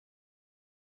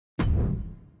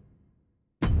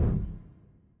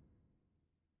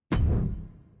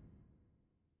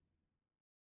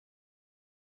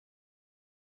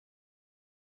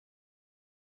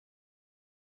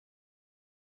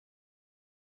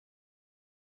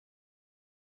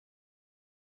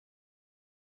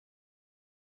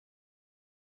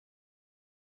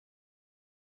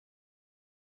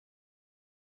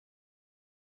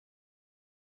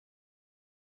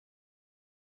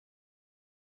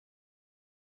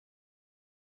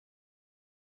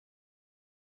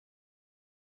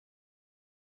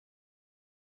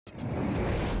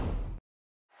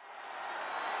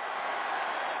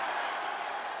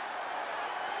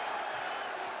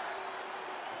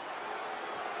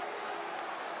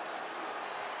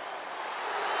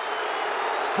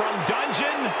From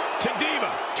dungeon to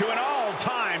diva to an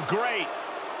all-time great.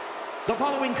 The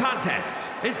following contest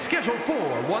is scheduled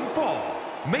for one fall.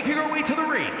 Making her way to the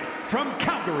ring from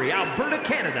Calgary, Alberta,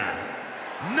 Canada,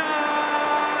 Natalya!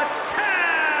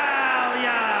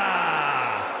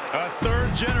 A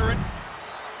third generation.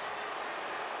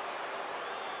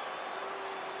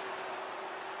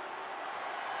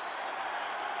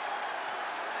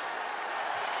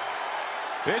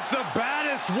 It's the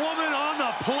baddest woman on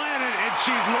the planet, and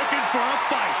she's looking for a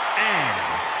fight. And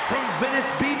from Venice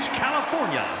Beach,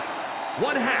 California,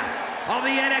 one half of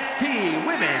the NXT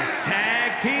Women's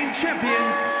Tag Team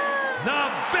Champions, the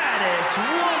baddest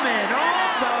woman on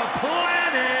the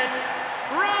planet,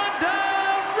 Ronda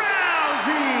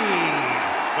Rousey!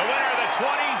 The winner of the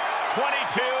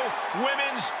 2022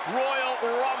 Women's Royal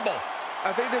Rumble.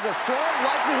 I think there's a strong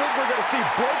likelihood we're going to see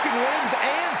broken limbs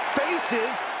and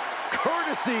faces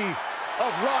courtesy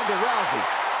of Ronda Rousey.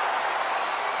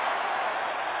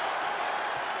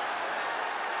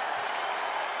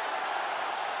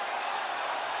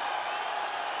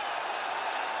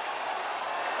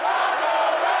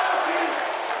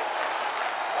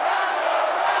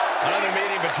 Another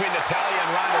meeting between Natalya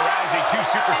and Ronda Rousey, two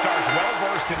superstars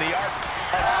well-versed in the art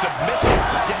of submission.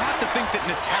 You have to think that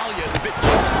Natalya is a bit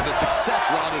jealous of the success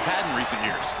Ronda's had in recent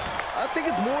years. I think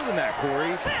it's more than that,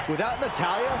 Corey. Without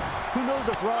Natalya, who knows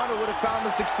if Ronda would have found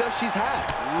the success she's had.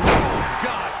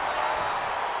 God.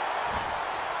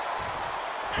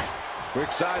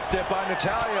 Quick sidestep by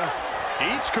Natalya.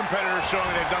 Each competitor showing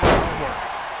they've done their homework.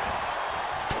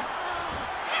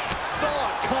 Saw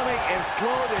it coming and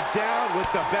slowed it down with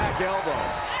the back elbow.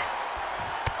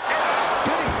 And a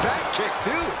spinning back kick,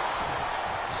 too.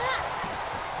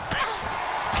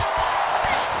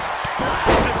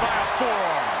 Blasted by a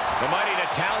forearm. The mighty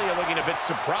Natalya looking a bit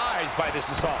surprised by this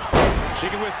assault. She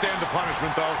can withstand the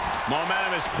punishment, though.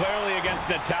 Momentum is clearly against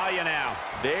Natalya now.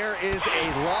 There is a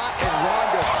lot in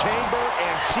Ronda's chamber,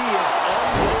 and she is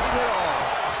unloading it all.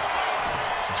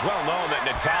 It's well known that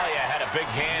Natalya had a big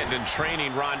hand in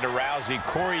training Ronda Rousey.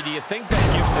 Corey, do you think that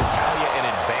gives Natalya an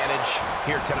advantage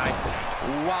here tonight?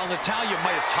 While Natalya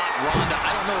might have taught Ronda,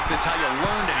 I don't know if Natalya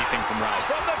learned anything from Rousey.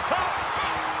 From the top.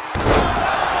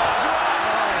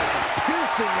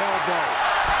 Piercing elbow.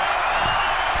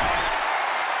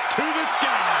 To the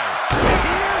sky.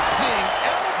 Piercing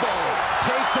elbow.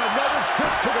 Takes another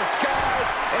trip to the skies,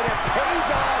 and it pays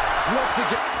off once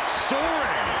again.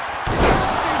 Soaring.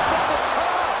 Diving from the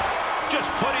top.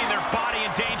 Just putting their body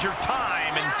in danger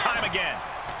time and time again.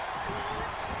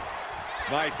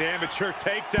 Nice amateur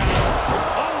takedown.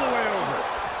 All the way over.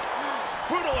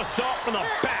 Brutal assault from the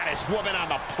baddest woman on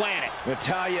the planet.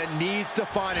 Natalya needs to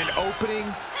find an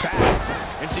opening fast,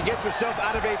 and she gets herself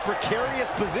out of a precarious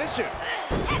position.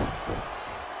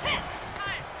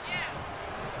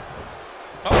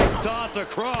 Toss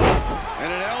across,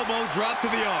 and an elbow drop to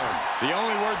the arm. The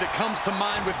only word that comes to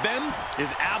mind with them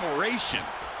is aberration.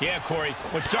 Yeah, Corey,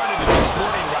 what started as a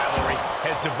sporting rivalry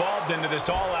has devolved into this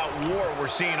all-out war we're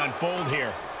seeing unfold here.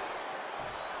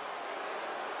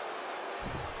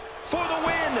 For the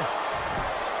win!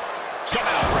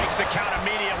 Somehow breaks the count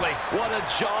immediately. What a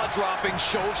jaw-dropping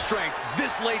show of strength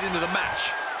this late into the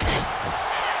match.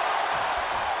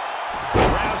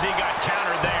 Rousey got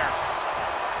countered there.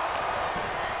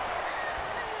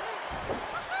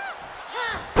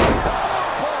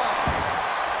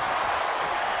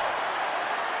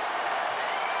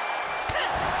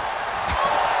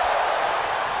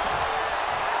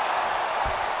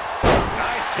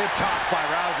 Hip toss by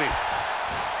Rousey.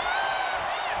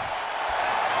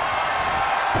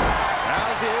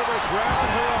 Rousey able to ground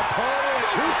her opponent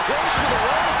too close to the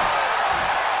ropes.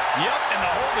 Yep, and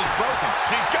the hold is broken.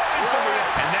 She's going for it,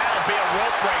 and that'll be a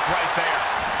rope break right there.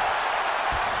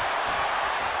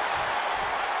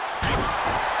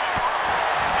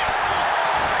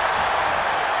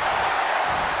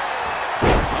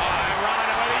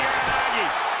 Ronda with a Uranagi.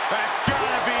 That's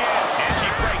gotta be it. And she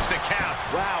breaks the count.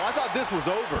 Wow, I thought this was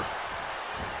over.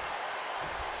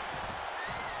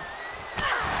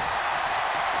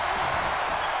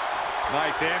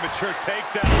 Nice amateur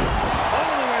takedown.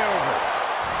 All the way over.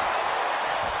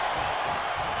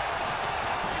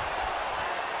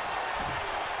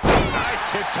 Nice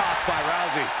hip toss by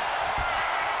Rousey.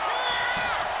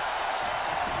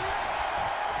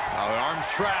 Oh, the arm's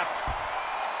trapped.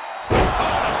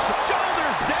 Oh, the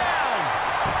shoulders down.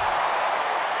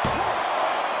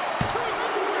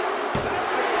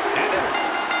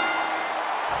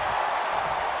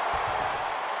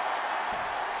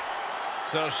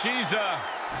 So she's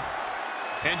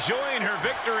enjoying her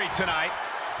victory tonight.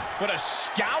 What a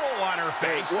scowl on her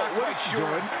face. What is she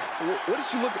doing? What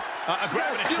is she looking at?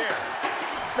 Grabbing a chair.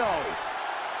 no.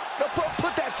 No,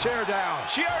 put that chair down.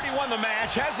 She already won the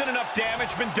match. Hasn't enough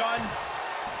damage been done?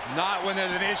 Not when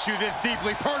there's an issue this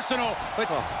deeply personal, but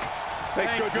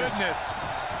thank goodness.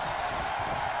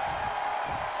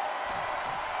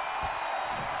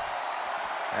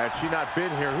 Had she not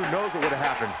been here, who knows what would have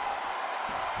happened.